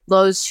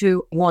Those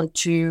who want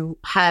to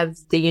have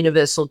the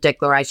Universal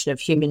Declaration of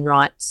Human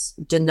Rights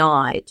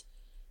denied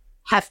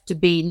have to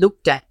be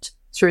looked at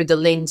through the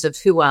lens of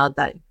who are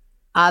they?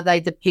 Are they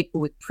the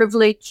people with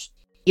privilege?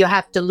 You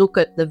have to look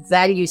at the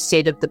value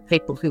set of the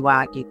people who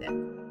argue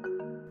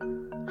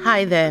that.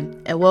 Hi there,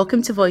 and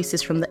welcome to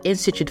Voices from the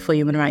Institute for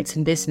Human Rights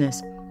in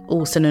Business,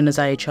 also known as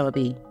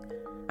IHRB.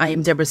 I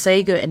am Deborah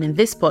Sago, and in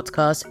this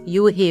podcast,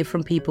 you will hear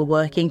from people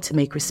working to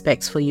make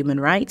respect for human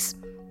rights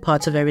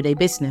part of everyday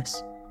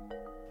business.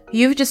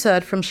 You've just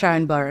heard from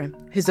Sharan Burrow,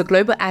 who's a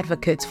global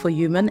advocate for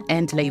human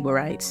and labour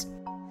rights.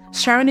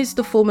 Sharan is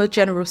the former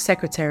General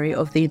Secretary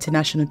of the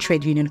International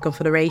Trade Union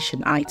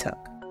Confederation, IHRB.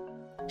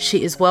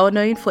 She is well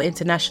known for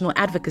international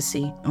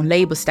advocacy on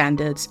labour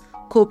standards,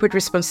 corporate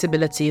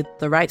responsibility,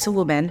 the rights of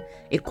women,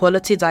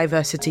 equality,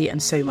 diversity,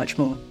 and so much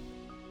more.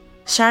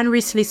 Sharan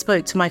recently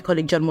spoke to my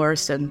colleague John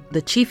Morrison,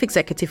 the Chief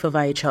Executive of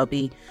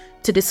IHRB,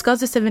 to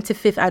discuss the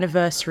 75th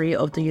anniversary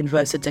of the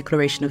Universal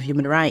Declaration of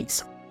Human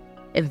Rights.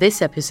 In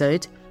this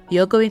episode,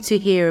 you're going to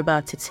hear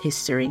about its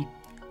history,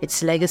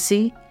 its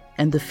legacy,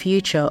 and the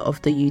future of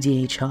the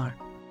UDHR.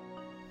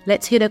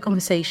 Let's hear the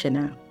conversation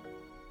now.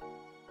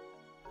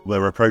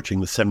 We're approaching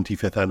the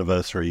 75th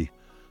anniversary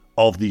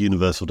of the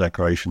Universal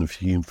Declaration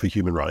for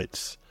Human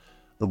Rights.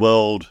 The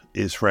world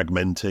is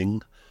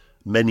fragmenting,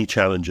 many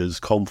challenges,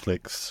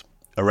 conflicts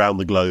around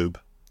the globe.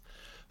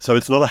 So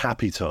it's not a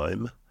happy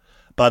time,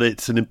 but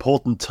it's an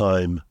important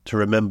time to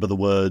remember the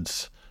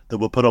words that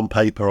were put on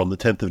paper on the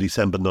 10th of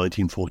December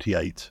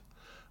 1948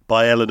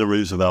 by Eleanor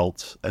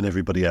Roosevelt and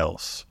everybody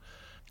else.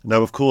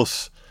 Now, of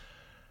course,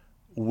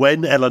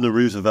 when Eleanor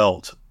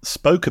Roosevelt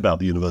spoke about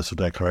the Universal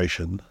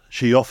Declaration,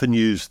 she often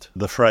used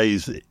the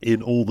phrase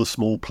 "in all the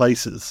small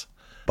places,"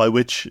 by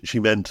which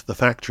she meant the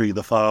factory,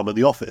 the farm, and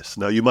the office.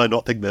 Now, you might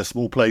not think they're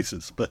small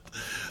places,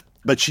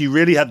 but she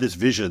really had this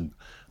vision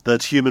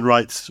that human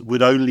rights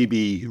would only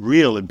be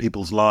real in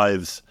people's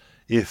lives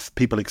if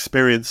people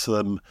experience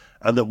them,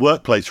 and that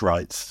workplace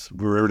rights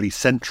were really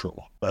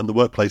central, and the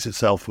workplace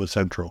itself was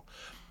central.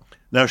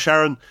 Now,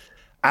 Sharan,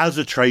 as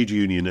a trade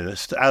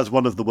unionist, as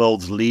one of the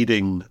world's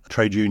leading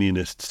trade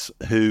unionists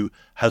who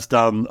has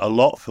done a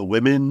lot for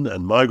women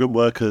and migrant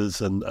workers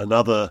and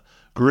other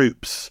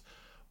groups,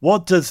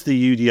 what does the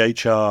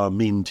UDHR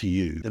mean to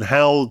you, and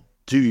how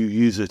do you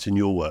use it in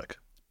your work?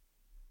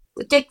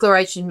 The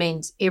Declaration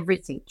means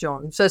everything,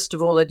 John. First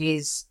of all, it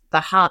is the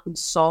heart and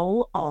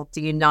soul of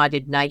the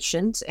United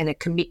Nations and a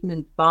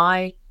commitment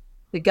by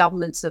the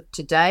governments of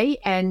today.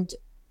 And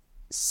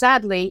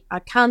sadly, I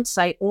can't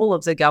say all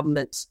of the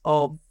governments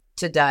of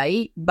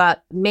today,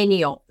 but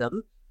many of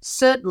them.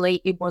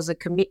 Certainly, it was a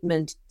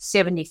commitment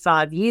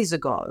 75 years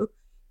ago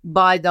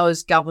by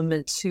those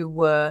governments who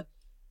were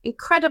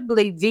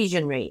incredibly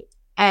visionary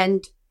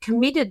and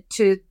committed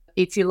to,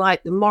 if you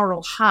like, the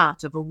moral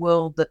heart of a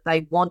world that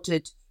they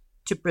wanted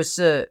to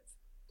preserve.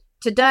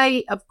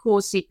 Today, of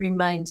course, it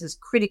remains as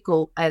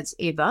critical as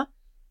ever,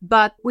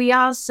 but we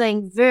are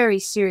seeing very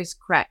serious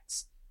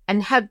cracks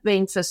and have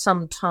been for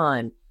some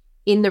time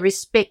in the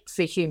respect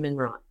for human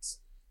rights.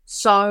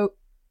 So,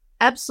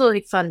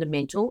 absolutely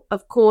fundamental.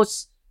 Of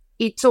course,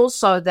 it's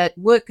also that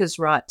workers'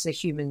 rights are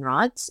human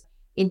rights.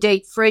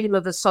 Indeed, freedom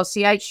of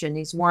association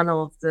is one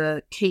of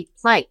the key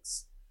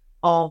planks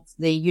of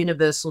the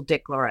Universal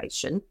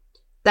Declaration.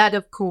 That,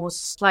 of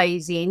course,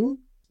 plays in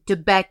to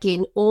back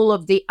in all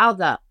of the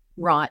other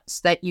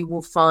rights that you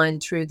will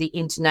find through the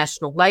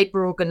International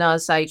Labour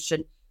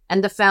Organization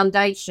and the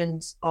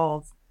foundations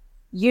of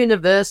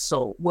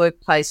universal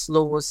workplace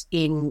laws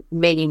in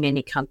many,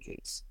 many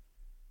countries.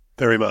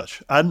 Very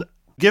much. And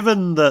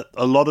given that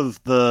a lot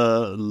of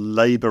the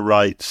labour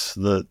rights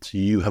that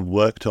you have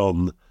worked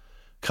on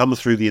come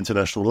through the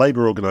International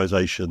Labour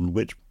Organization,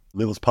 which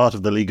it was part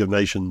of the League of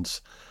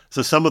Nations,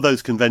 so some of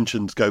those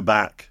conventions go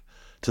back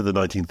to the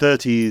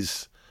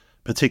 1930s,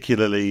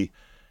 particularly.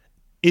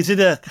 Is it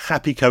a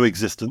happy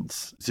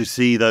coexistence to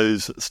see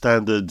those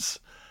standards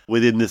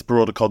within this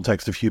broader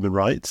context of human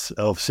rights,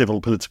 of civil,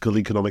 political,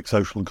 economic,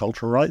 social and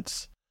cultural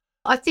rights?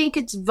 I think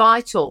it's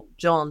vital,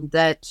 John,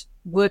 that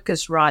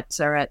workers' rights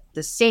are at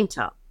the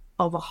centre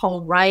of a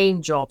whole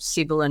range of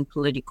civil and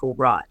political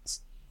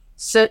rights.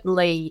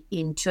 Certainly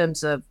in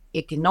terms of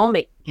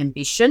economic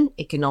ambition,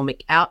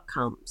 economic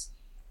outcomes.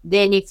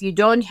 Then if you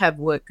don't have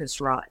workers'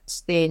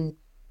 rights, then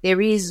there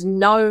is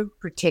no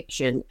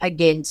protection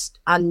against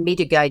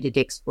unmitigated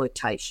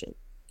exploitation.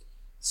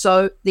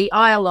 So the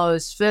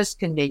ILO's first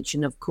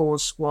convention, of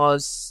course,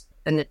 was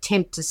an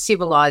attempt to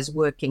civilise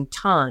working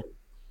time.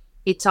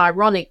 It's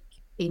ironic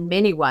in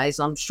many ways,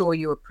 I'm sure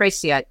you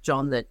appreciate,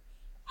 John, that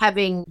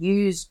having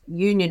used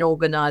union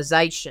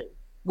organisation,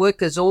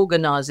 workers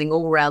organising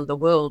all around the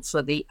world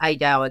for the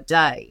 8-hour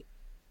day,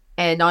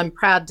 and I'm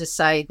proud to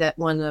say that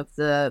one of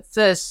the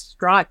first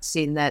strikes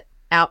in that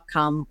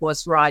outcome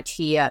was right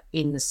here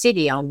in the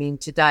city I'm in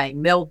today,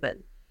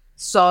 Melbourne.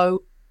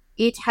 So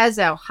it has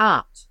our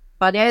heart.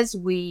 But as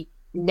we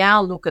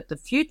now look at the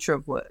future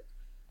of work,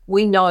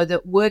 we know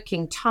that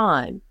working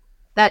time,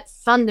 that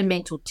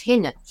fundamental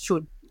tenet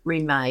should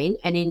remain,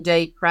 and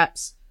indeed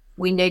perhaps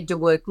we need to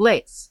work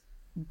less.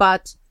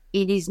 But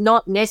it is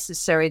not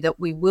necessary that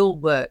we will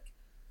work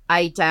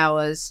 8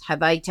 hours,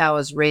 have 8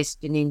 hours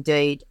rest, and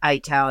indeed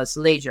 8 hours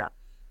leisure.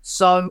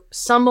 So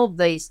some of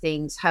these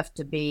things have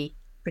to be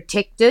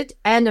protected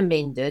and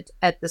amended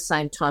at the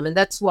same time. And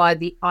that's why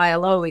the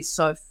ILO is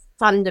so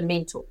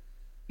fundamental,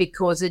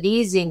 because it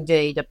is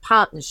indeed a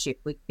partnership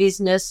with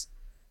business,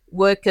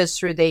 workers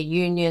through their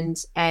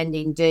unions, and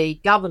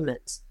indeed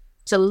governments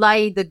to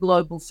lay the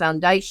global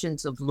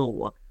foundations of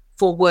law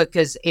for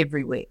workers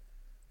everywhere.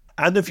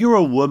 And if you're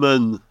a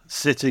woman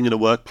sitting in a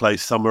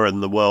workplace somewhere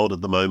in the world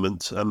at the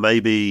moment, and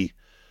maybe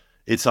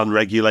it's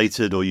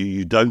unregulated, or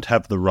you don't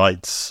have the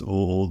rights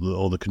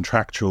or the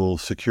contractual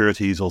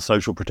securities or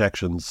social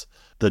protections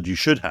that you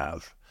should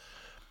have,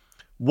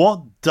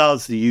 what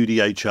does the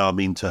UDHR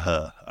mean to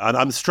her? And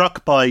I'm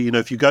struck by,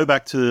 if you go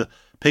back to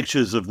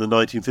pictures of the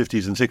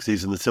 1950s and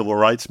 60s and the civil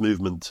rights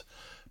movement,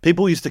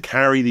 people used to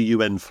carry the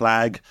UN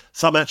flag.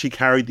 Some actually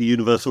carried the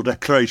Universal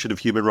Declaration of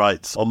Human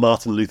Rights on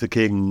Martin Luther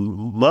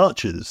King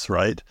marches,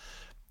 right?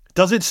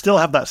 Does it still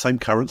have that same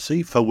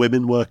currency for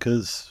women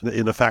workers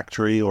in a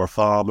factory or a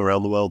farm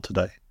around the world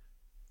today?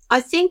 I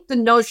think the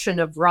notion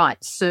of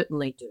rights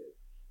certainly do.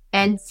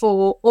 And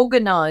for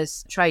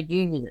organised trade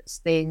unionists,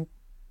 then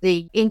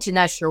the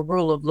international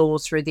rule of law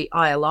through the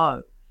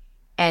ILO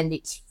and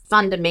its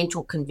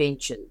fundamental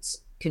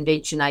conventions,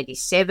 Convention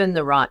 87,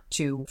 the right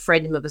to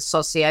freedom of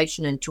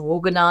association and to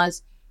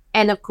organise,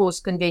 and of course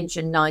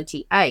Convention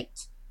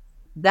 98,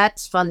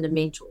 that's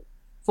fundamental.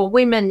 For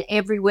women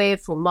everywhere,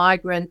 for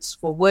migrants,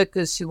 for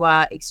workers who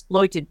are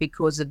exploited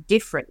because of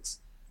difference.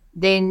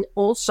 Then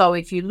also,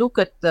 if you look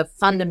at the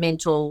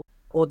fundamental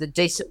or the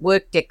Decent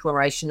Work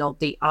Declaration of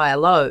the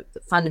ILO,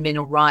 the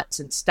fundamental rights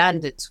and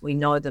standards we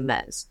know them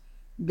as,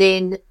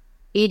 then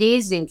it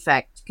is in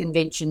fact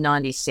Convention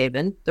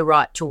 97, the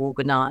right to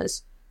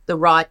organise, the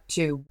right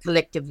to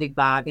collectively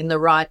bargain, the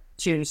right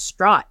to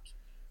strike,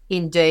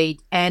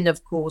 indeed, and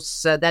of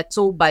course that's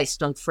all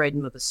based on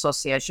freedom of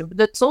association,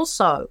 but it's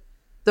also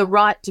the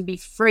right to be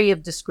free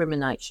of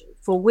discrimination.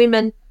 For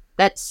women,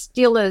 that's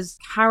still as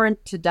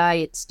current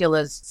today, it's still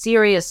as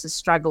serious a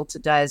struggle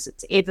today as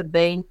it's ever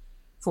been.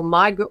 For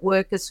migrant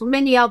workers, for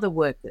many other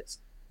workers,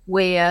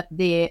 where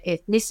their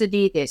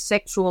ethnicity, their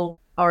sexual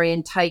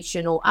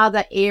orientation or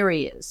other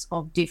areas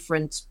of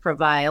difference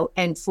prevail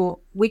and for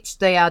which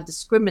they are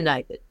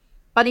discriminated.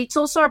 But it's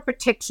also a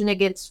protection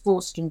against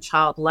forced and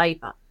child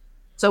labour.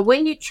 So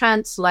when you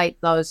translate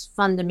those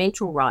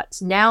fundamental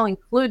rights, now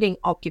including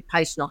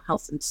occupational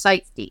health and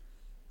safety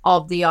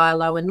of the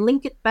ILO, and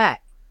link it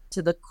back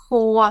to the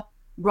core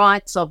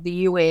rights of the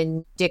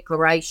UN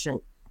Declaration,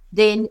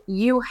 then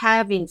you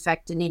have, in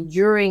fact, an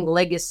enduring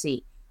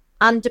legacy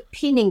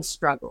underpinning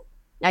struggle.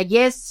 Now,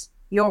 yes,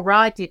 you're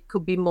right, it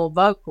could be more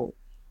vocal,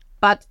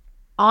 but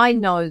I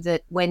know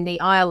that when the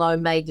ILO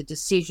made a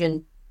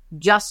decision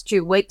just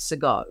 2 weeks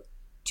ago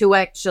to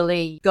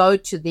actually go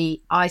to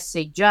the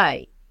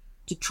ICJ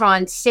to try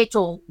and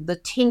settle the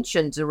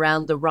tensions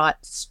around the right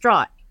to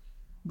strike,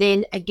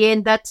 then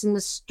again, that's an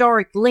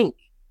historic link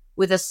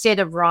with a set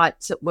of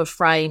rights that were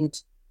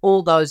framed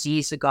all those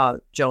years ago,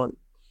 John.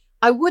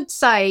 I would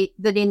say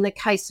that in the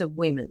case of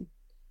women,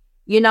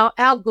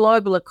 our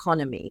global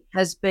economy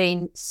has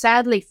been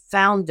sadly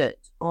founded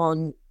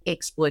on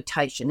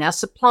exploitation. Our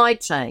supply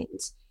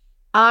chains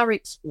are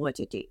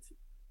exploitative.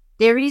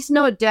 There is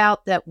no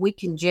doubt that we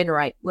can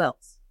generate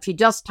wealth. If you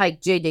just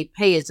take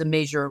GDP as a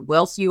measure of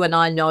wealth, you and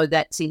I know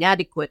that's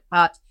inadequate,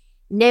 but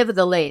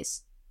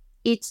nevertheless,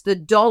 it's the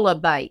dollar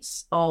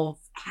base of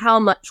how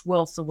much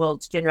wealth the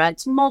world's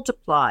generates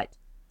multiplied,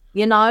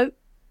 in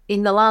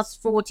the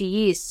last 40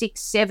 years,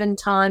 6, 7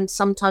 times,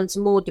 sometimes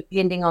more,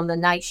 depending on the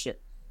nation.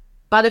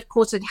 But of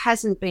course, it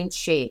hasn't been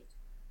shared.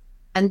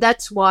 And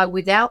that's why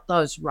without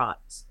those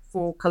rights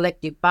for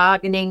collective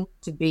bargaining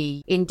to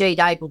be indeed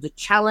able to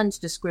challenge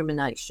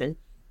discrimination,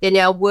 then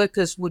our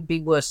workers would be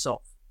worse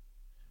off.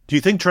 Do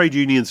you think trade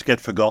unions get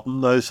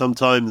forgotten, though,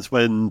 sometimes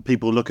when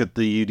people look at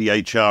the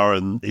UDHR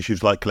and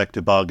issues like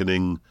collective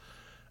bargaining?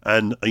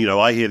 And,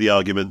 I hear the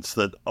arguments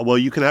that, well,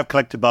 you can have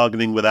collective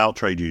bargaining without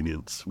trade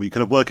unions. We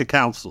can have worker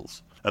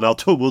councils. And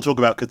we'll talk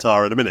about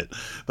Qatar in a minute.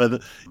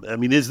 But,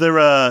 is there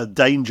a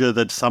danger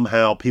that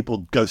somehow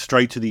people go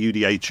straight to the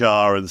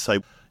UDHR and say,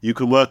 you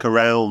can work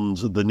around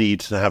the need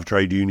to have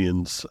trade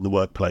unions in the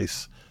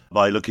workplace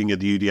by looking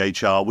at the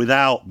UDHR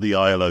without the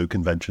ILO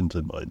conventions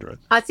in mind, right?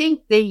 I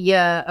think the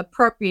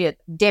appropriate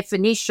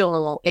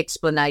definitional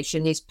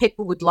explanation is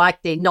people would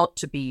like there not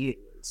to be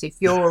unions. If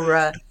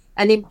you're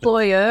an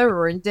employer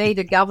or indeed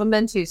a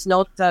government who's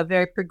not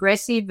very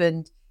progressive,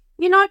 and,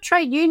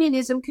 trade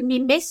unionism can be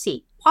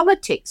messy.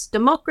 Politics,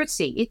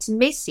 democracy, it's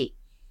messy.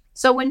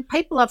 So when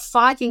people are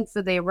fighting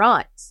for their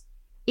rights,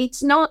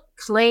 it's not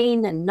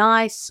clean and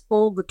nice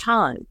all the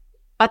time,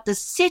 but the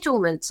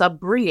settlements are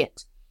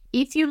brilliant.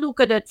 If you look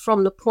at it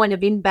from the point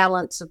of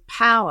imbalance of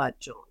power,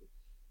 John,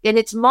 then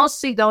it's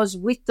mostly those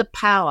with the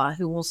power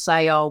who will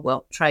say, oh,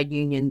 well, trade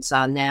unions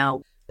are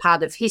now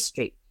part of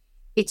history.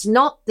 It's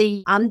not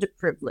the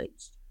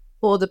underprivileged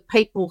or the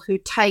people who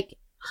take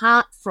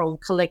heart from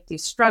collective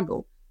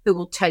struggle who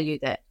will tell you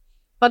that.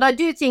 But I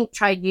do think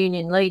trade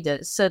union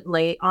leaders,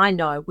 certainly I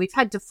know, we've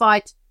had to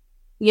fight,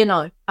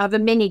 over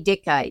many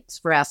decades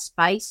for our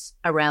space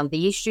around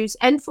the issues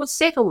and for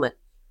settlement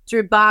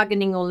through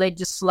bargaining or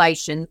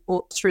legislation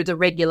or through the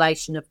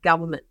regulation of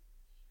government.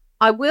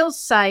 I will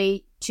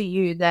say to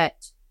you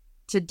that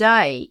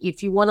today,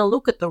 if you want to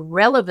look at the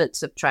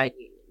relevance of trade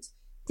unions,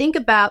 think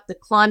about the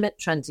climate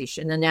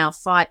transition and our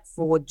fight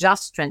for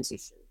just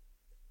transition.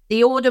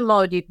 The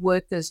automotive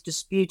workers'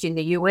 dispute in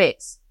the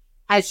US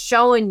has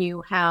shown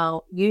you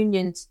how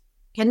unions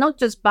can not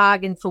just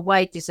bargain for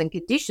wages and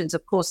conditions,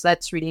 of course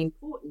that's really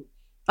important,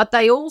 but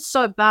they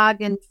also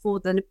bargain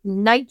for the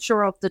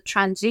nature of the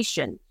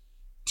transition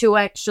to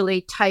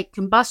actually take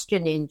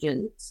combustion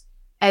engines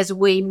as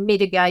we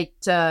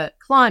mitigate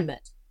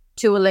climate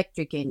to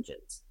electric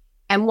engines,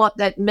 and what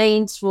that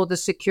means for the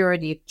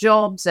security of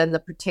jobs and the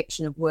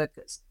protection of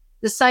workers.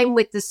 The same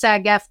with the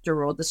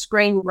SAG-AFTRA or the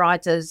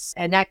screenwriters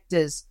and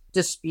actors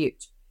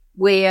dispute,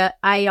 where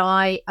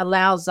AI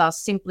allows us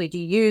simply to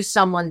use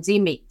someone's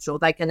image, or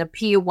they can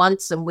appear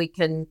once and we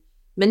can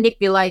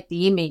manipulate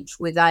the image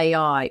with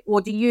AI,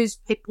 or to use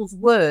people's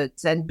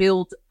words and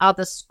build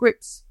other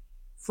scripts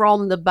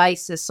from the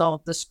basis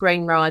of the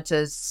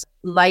screenwriter's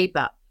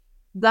labour.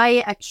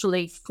 They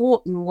actually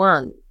fought and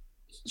won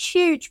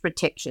huge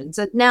protections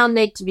that now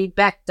need to be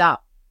backed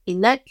up,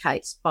 in that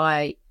case,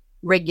 by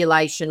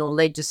regulation or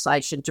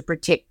legislation to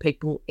protect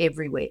people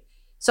everywhere.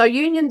 So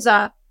unions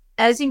are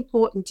as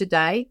important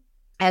today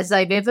as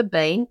they've ever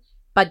been.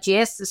 But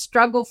yes, the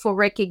struggle for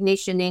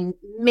recognition in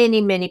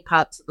many, many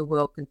parts of the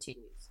world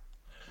continues.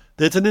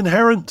 There's an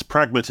inherent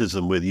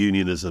pragmatism with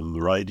unionism,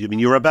 right? I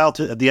mean,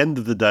 at the end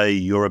of the day,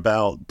 you're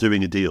about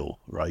doing a deal,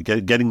 right?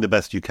 Getting the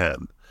best you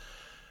can.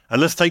 And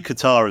let's take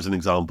Qatar as an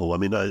example. I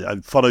mean, I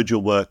followed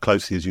your work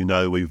closely, as you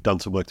know. We've done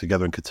some work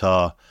together in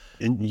Qatar.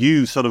 And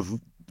you sort of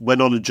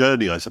went on a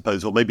journey, I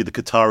suppose, or maybe the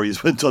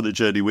Qataris went on a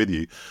journey with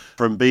you,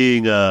 from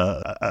being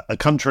a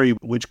country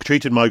which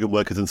treated migrant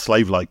workers in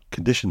slave-like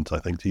conditions, I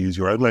think, to use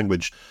your own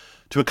language,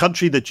 to a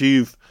country that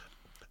you've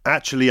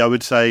actually, I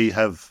would say,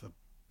 have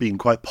been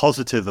quite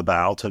positive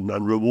about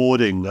and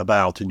rewarding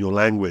about in your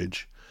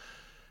language.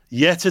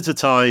 Yet at a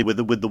time with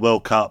the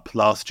World Cup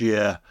last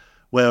year,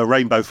 where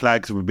rainbow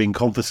flags were being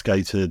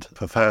confiscated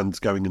for fans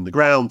going in the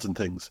grounds and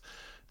things,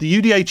 the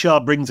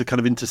UDHR brings a kind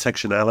of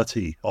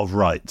intersectionality of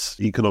rights,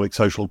 economic,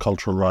 social,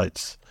 cultural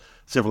rights,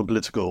 civil and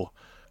political.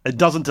 It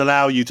doesn't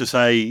allow you to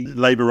say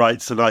labour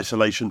rights in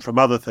isolation from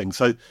other things.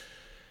 So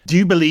do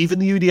you believe in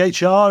the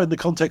UDHR in the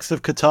context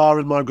of Qatar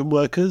and migrant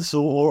workers,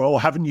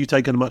 or haven't you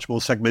taken a much more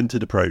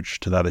segmented approach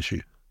to that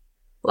issue?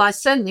 Well, I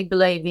certainly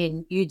believe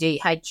in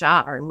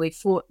UDHR, and we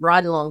fought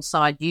right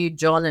alongside you,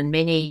 John, and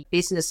many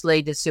business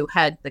leaders who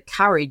had the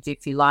courage,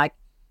 if you like,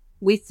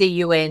 with the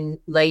UN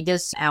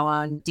leaders,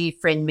 our own dear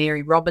friend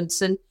Mary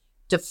Robinson,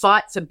 to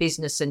fight for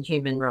business and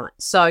human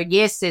rights. So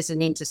yes, there's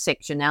an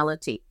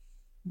intersectionality.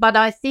 But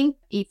I think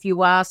if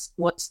you ask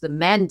what's the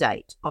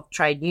mandate of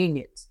trade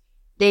unions,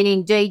 then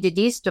indeed it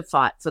is to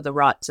fight for the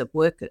rights of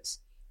workers.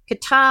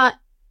 Qatar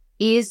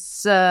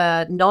is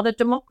not a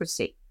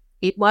democracy.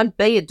 It won't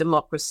be a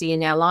democracy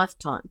in our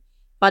lifetime.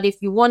 But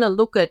if you want to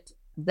look at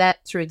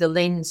that through the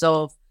lens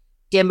of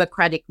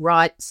democratic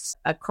rights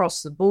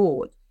across the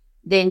board,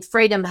 then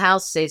Freedom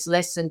House says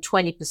less than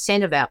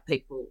 20% of our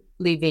people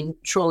live in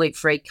truly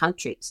free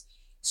countries.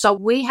 So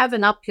we have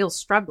an uphill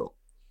struggle.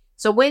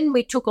 So when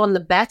we took on the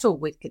battle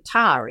with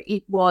Qatar,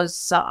 it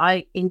was,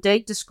 I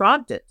indeed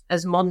described it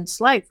as modern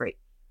slavery,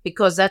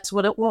 because that's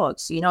what it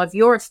was. You know, if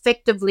you're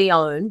effectively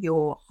owned,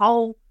 your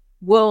whole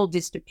world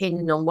is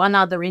dependent on one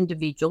other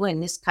individual, in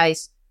this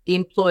case, the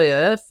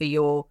employer, for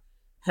your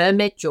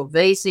permit, your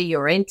visa,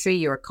 your entry,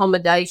 your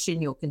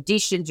accommodation, your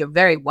conditions, your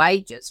very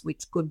wages,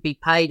 which could be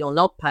paid or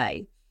not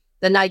paid,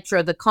 the nature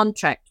of the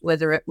contract,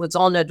 whether it was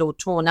honoured or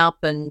torn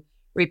up and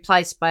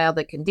replaced by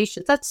other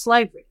conditions. That's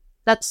slavery.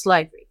 That's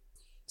slavery.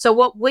 So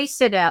what we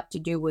set out to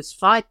do was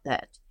fight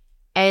that.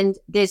 And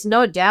there's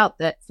no doubt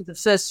that for the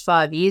first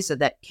 5 years of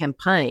that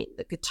campaign,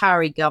 the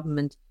Qatari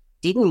government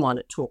didn't want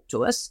to talk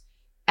to us.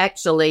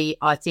 Actually,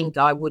 I think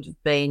I would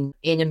have been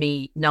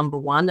enemy number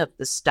one of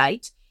the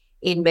state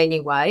in many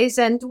ways.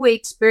 And we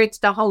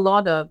experienced a whole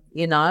lot of,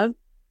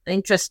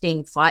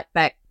 interesting fight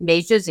back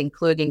measures,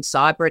 including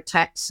cyber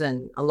attacks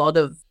and a lot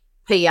of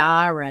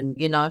PR and,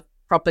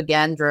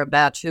 propaganda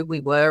about who we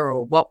were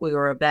or what we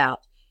were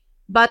about.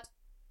 But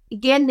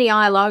again, the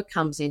ILO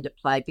comes into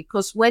play,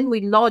 because when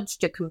we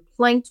lodged a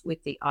complaint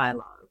with the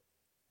ILO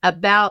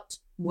about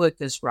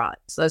workers'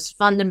 rights, those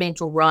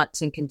fundamental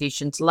rights and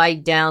conditions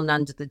laid down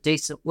under the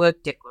Decent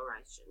Work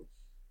Declaration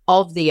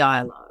of the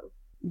ILO,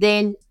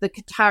 then the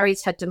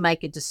Qataris had to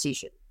make a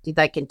decision. Did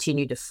they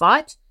continue to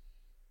fight,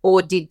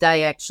 or did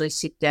they actually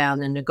sit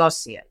down and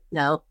negotiate?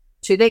 Now,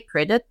 to their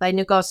credit, they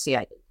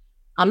negotiated.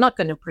 I'm not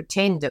going to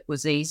pretend it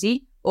was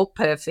easy or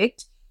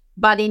perfect,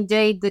 but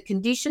indeed the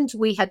conditions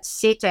we had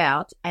set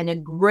out and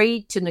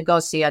agreed to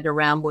negotiate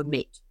around were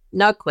met.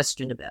 No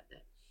question about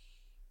that.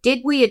 Did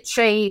we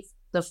achieve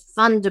the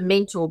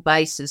fundamental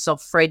basis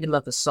of freedom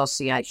of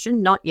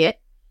association? Not yet.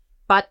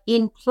 But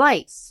in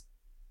place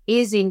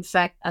is in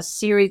fact a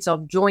series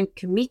of joint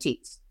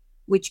committees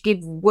which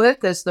give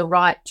workers the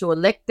right to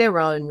elect their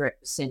own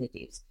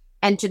representatives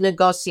and to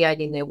negotiate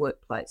in their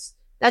workplace.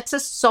 That's a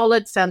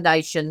solid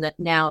foundation that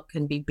now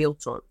can be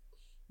built on.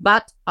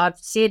 But I've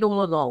said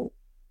all along,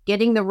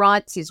 getting the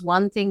rights is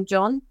one thing,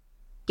 John.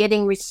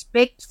 Getting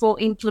respect for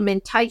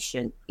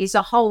implementation is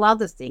a whole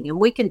other thing. And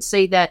we can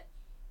see that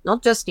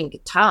not just in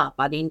Qatar,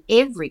 but in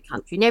every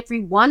country, in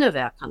every one of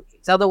our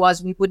countries.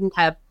 Otherwise, we wouldn't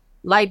have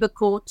labour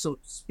courts or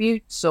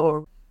disputes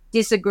or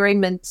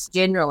disagreements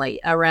generally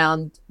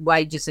around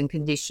wages and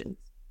conditions.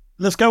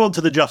 Let's go on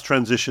to the just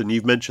transition.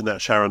 You've mentioned that,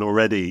 Sharan,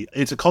 already.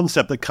 It's a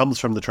concept that comes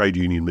from the trade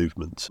union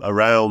movement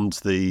around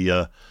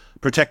the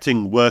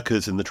protecting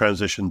workers in the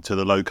transition to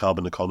the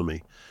low-carbon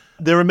economy.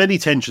 There are many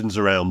tensions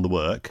around the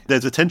work.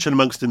 There's a tension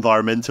amongst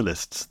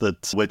environmentalists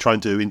that we're trying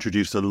to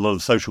introduce a lot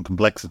of social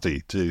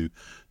complexity to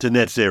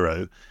net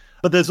zero.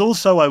 But there's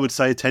also, I would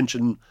say, a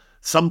tension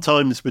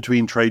sometimes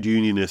between trade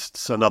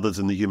unionists and others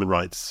in the human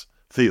rights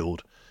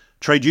field.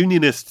 Trade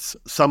unionists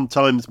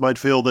sometimes might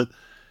feel that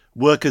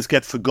workers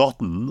get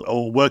forgotten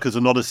or workers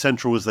are not as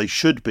central as they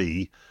should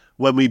be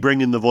when we bring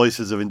in the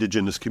voices of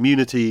indigenous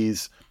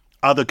communities,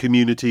 other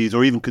communities,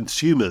 or even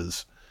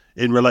consumers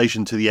in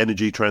relation to the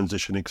energy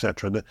transition,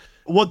 etc.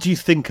 What do you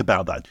think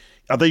about that?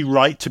 Are they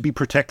right to be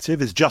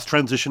protective? Is just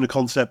transition a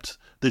concept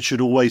that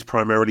should always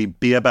primarily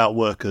be about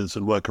workers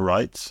and worker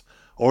rights?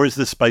 Or is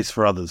there space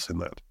for others in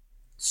that?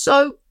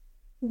 So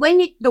when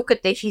you look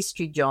at the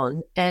history,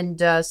 John, and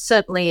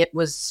certainly it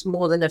was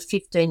more than a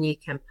 15-year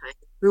campaign,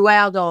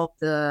 throughout of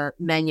the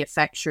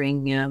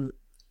manufacturing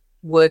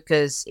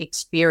workers'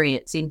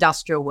 experience,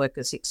 industrial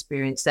workers'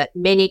 experience, that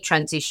many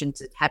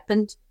transitions had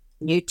happened.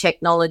 New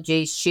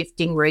technologies,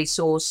 shifting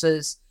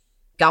resources,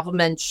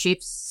 government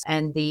shifts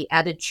and the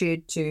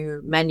attitude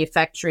to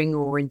manufacturing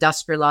or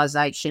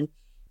industrialisation,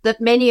 that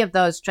many of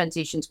those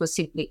transitions were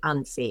simply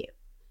unfair.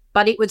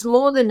 But it was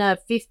more than a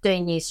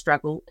 15-year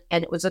struggle,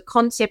 and it was a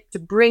concept to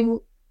bring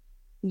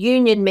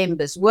union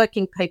members,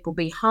 working people,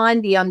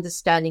 behind the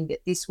understanding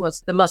that this was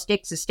the most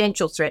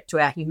existential threat to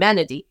our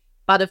humanity,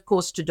 but of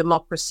course to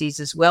democracies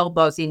as well,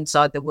 both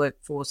inside the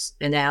workforce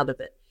and out of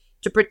it,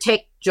 to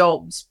protect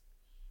jobs.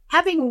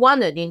 Having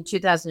won it in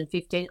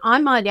 2015, I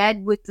might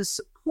add, with the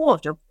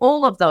support of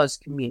all of those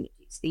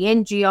communities, the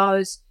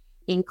NGOs,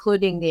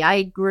 including the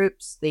aid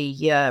groups,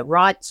 the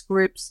rights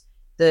groups,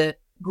 the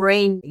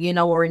green,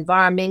 or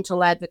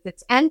environmental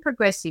advocates and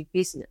progressive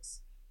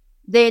business,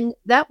 then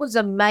that was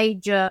a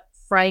major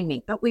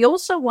framing. But we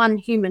also won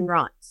human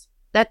rights.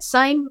 That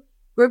same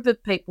group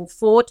of people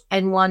fought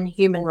and won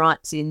human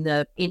rights in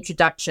the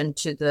introduction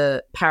to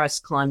the Paris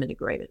Climate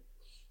Agreement.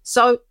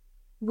 So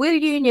will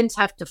unions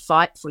have to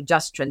fight for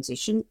just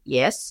transition?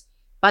 Yes.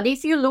 But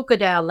if you look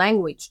at our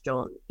language,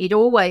 John, it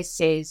always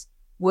says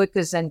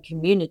workers and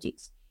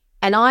communities.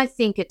 And I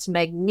think it's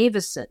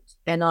magnificent,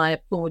 and I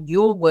applaud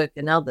your work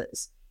and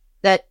others,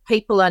 that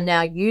people are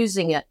now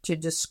using it to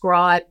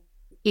describe,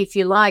 if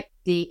you like,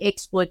 the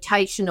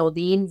exploitation or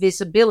the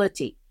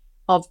invisibility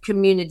of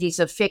communities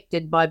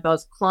affected by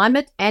both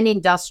climate and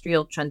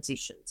industrial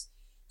transitions.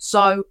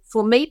 So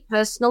for me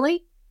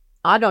personally,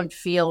 I don't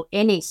feel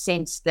any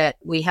sense that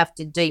we have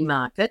to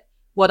demark it.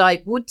 What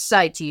I would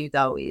say to you,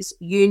 though, is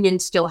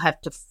unions still have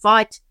to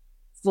fight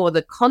for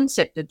the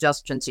concept of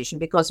just transition,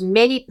 because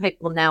many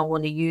people now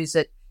want to use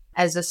it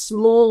as a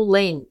small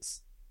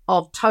lens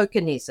of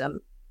tokenism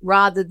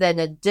rather than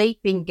a deep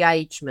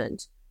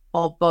engagement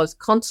of both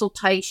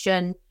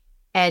consultation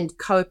and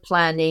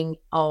co-planning,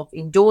 of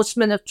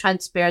endorsement of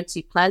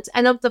transparency plans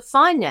and of the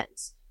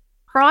finance,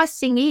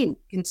 pricing in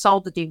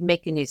consultative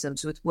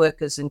mechanisms with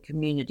workers and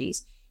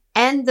communities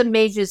and the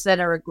measures that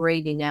are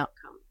agreed in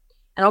outcome.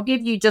 And I'll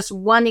give you just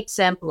one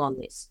example on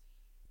this.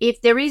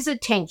 If there is a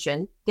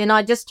tension, then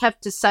I just have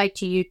to say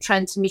to you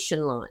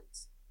transmission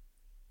lines.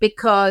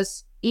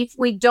 Because if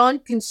we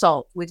don't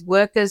consult with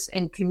workers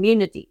and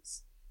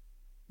communities,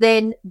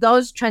 then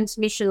those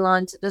transmission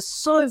lines are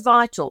so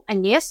vital,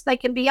 and yes, they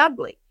can be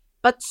ugly,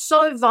 but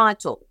so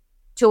vital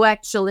to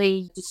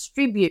actually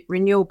distribute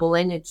renewable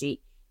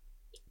energy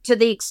to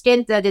the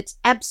extent that it's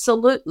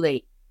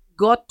absolutely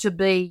got to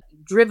be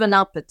driven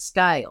up at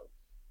scale,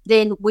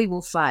 then we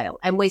will fail.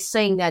 And we're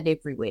seeing that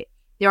everywhere.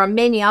 There are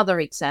many other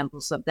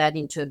examples of that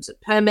in terms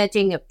of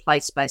permitting, of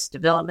place-based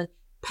development.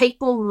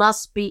 People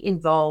must be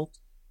involved.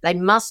 They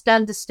must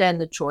understand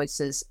the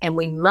choices, and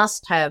we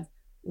must have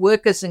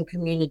workers and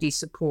community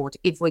support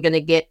if we're going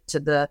to get to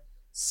the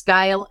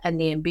scale and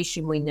the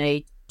ambition we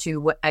need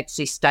to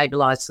actually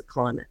stabilise the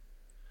climate.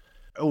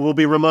 We'll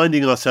be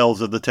reminding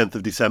ourselves of the 10th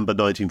of December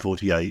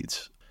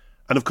 1948.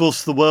 And of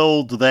course, the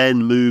world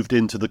then moved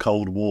into the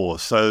Cold War.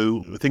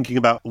 So thinking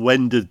about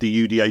when did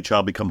the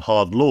UDHR become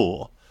hard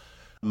law,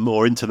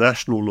 more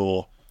international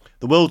law,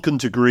 the world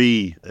couldn't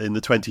agree in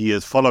the 20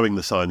 years following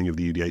the signing of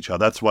the UDHR.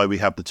 That's why we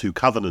have the two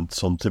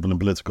covenants on civil and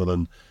political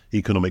and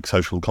economic,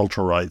 social and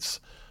cultural rights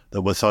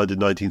that were signed in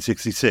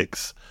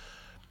 1966.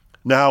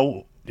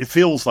 Now, it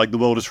feels like the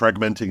world is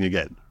fragmenting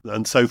again.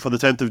 And so for the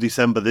 10th of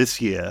December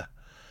this year,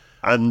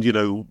 and,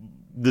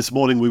 This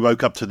morning we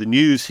woke up to the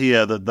news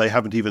here that they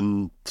haven't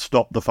even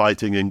stopped the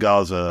fighting in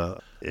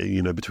Gaza,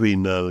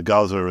 between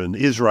Gaza and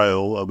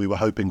Israel. We were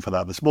hoping for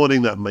that this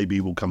morning. That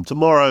maybe will come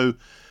tomorrow.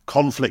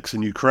 Conflicts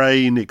in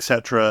Ukraine,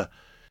 etc.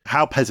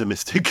 How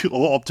pessimistic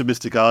or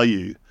optimistic are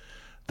you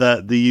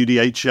that the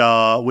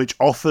UDHR, which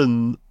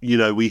often,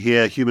 we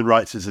hear human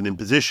rights is an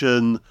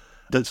imposition,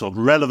 that's not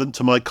relevant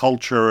to my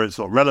culture, it's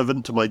not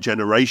relevant to my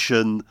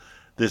generation,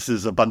 this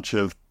is a bunch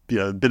of,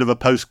 a bit of a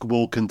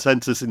post-war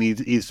consensus, it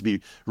needs to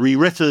be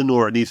rewritten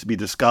or it needs to be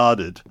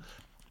discarded.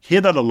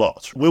 Hear that a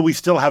lot. Will we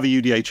still have a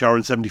UDHR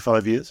in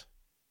 75 years?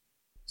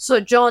 So,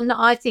 John,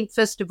 I think,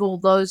 first of all,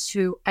 those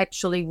who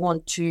actually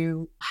want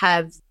to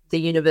have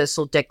the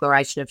Universal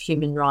Declaration of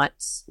Human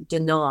Rights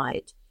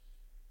denied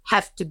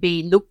have to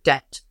be looked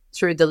at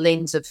through the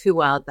lens of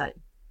who are they?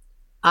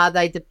 Are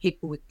they the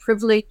people with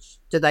privilege?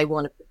 Do they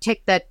want to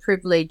protect that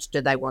privilege? Do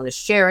they want to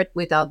share it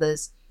with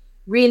others?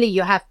 Really,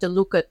 you have to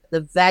look at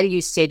the value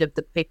set of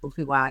the people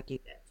who argue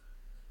that.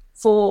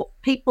 For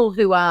people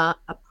who are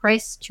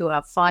oppressed, who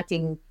are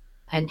fighting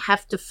and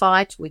have to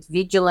fight with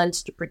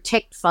vigilance to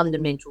protect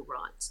fundamental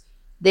rights,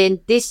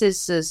 then this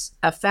is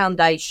a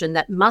foundation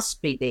that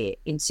must be there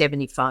in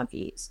 75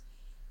 years.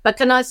 But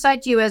can I say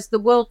to you, as the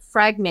world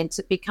fragments,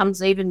 it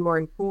becomes even more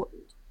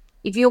important.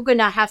 If you're going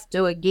to have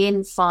to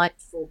again fight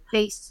for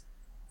peace,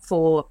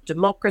 for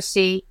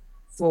democracy,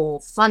 for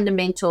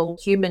fundamental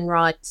human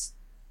rights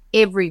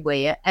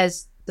everywhere,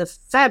 as the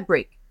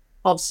fabric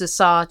of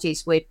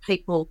societies where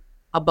people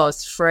are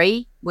both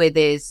free, where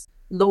there's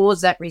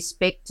laws that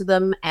respect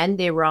them and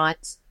their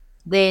rights,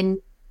 then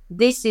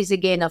this is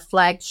again a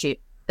flagship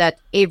that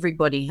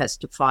everybody has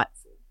to fight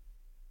for.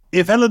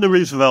 If Eleanor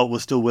Roosevelt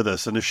was still with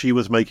us and if she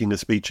was making a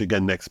speech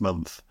again next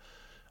month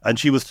and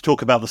she was to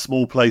talk about the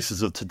small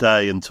places of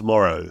today and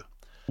tomorrow,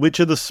 which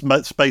are the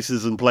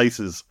spaces and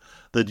places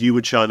that you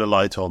would shine a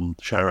light on,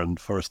 Sharan,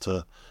 for us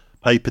to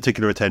pay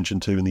particular attention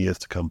to in the years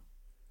to come?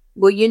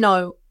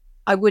 Well,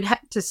 I would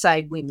have to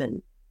say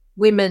women.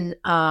 Women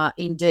are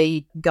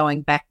indeed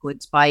going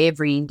backwards by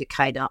every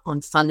indicator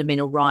on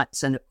fundamental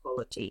rights and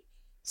equality.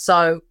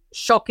 So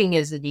shocking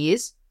as it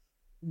is,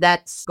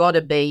 that's got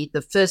to be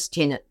the first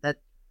tenet that,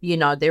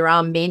 there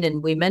are men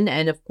and women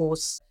and, of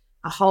course,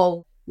 a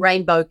whole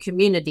rainbow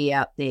community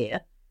out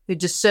there who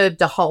deserve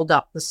to hold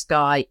up the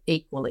sky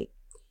equally.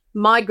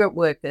 Migrant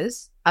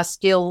workers are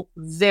still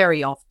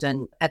very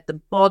often at the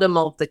bottom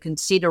of the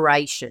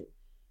consideration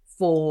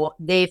for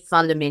their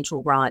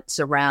fundamental rights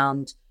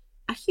around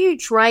a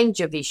huge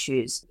range of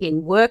issues.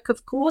 In work,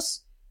 of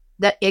course,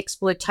 that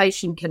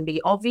exploitation can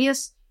be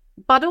obvious,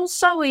 but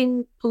also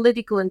in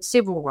political and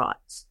civil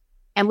rights.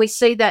 And we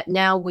see that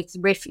now with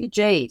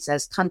refugees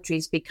as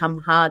countries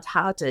become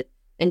hard-hearted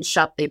and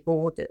shut their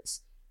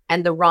borders,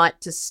 and the right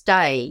to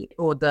stay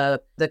or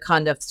the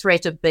kind of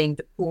threat of being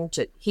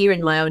deported. Here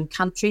in my own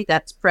country,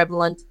 that's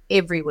prevalent.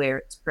 Everywhere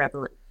it's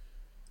prevalent.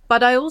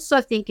 But I also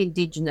think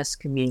Indigenous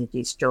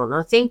communities, John,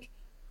 I think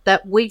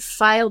that we've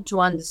failed to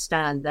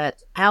understand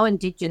that our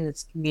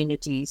Indigenous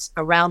communities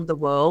around the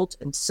world,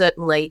 and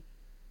certainly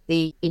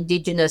the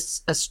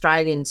Indigenous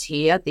Australians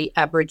here, the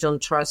Aboriginal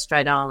and Torres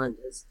Strait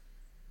Islanders,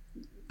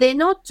 they're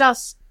not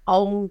just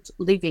old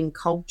living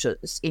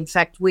cultures. In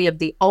fact, we have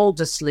the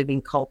oldest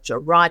living culture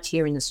right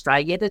here in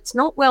Australia, yet it's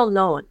not well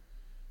known.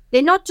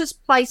 They're not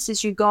just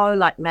places you go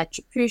like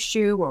Machu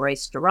Picchu or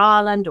Easter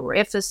Island or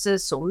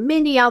Ephesus or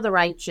many other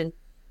ancient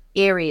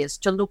areas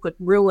to look at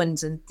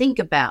ruins and think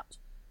about,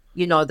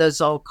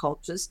 those old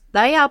cultures.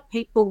 They are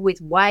people with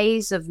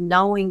ways of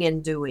knowing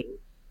and doing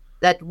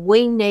that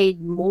we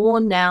need more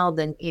now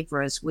than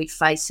ever as we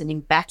face an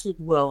embattled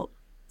world,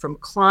 from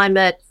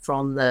climate,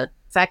 from the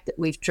fact that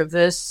we've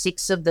traversed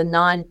 6 of the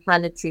 9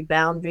 planetary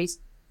boundaries.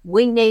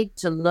 We need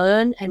to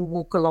learn and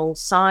walk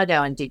alongside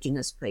our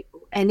Indigenous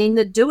people, and in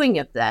the doing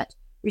of that,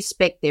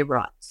 respect their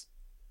rights.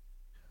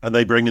 And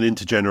they bring an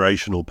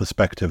intergenerational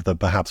perspective that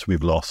perhaps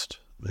we've lost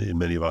in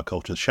many of our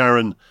cultures.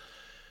 Sharan,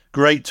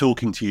 great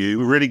talking to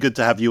you. Really good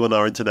to have you on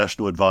our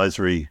International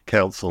Advisory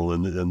Council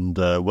and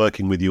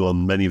working with you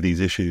on many of these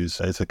issues.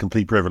 It's a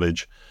complete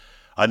privilege.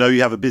 I know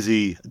you have a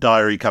busy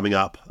diary coming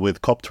up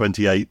with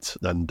COP28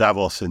 and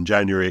Davos in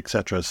January,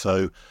 etc.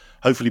 So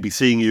hopefully be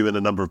seeing you in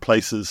a number of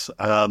places.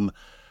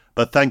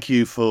 But thank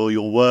you for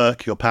your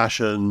work, your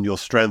passion, your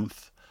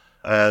strength.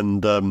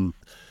 And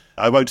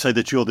I won't say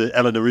that you're the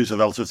Eleanor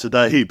Roosevelt of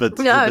today, but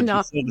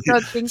no.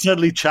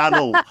 certainly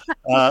channel,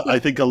 I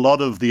think, a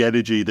lot of the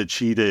energy that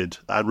she did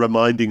and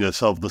reminding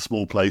us of the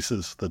small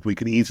places that we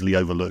can easily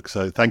overlook.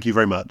 So thank you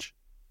very much.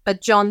 But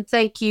John,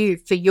 thank you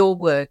for your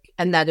work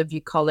and that of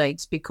your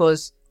colleagues,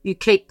 because you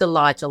keep the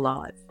light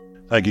alive.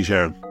 Thank you,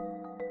 Sharan.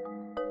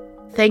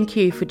 Thank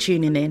you for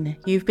tuning in.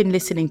 You've been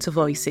listening to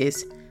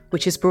Voices,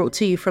 which is brought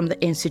to you from the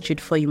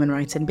Institute for Human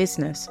Rights and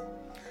Business.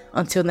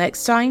 Until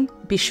next time,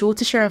 be sure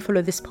to share and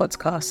follow this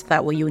podcast.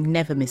 That way you'll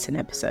never miss an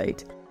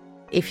episode.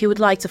 If you would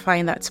like to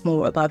find out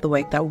more about the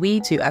work that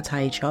we do at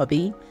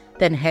IHRB,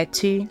 then head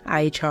to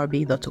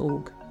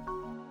ihrb.org.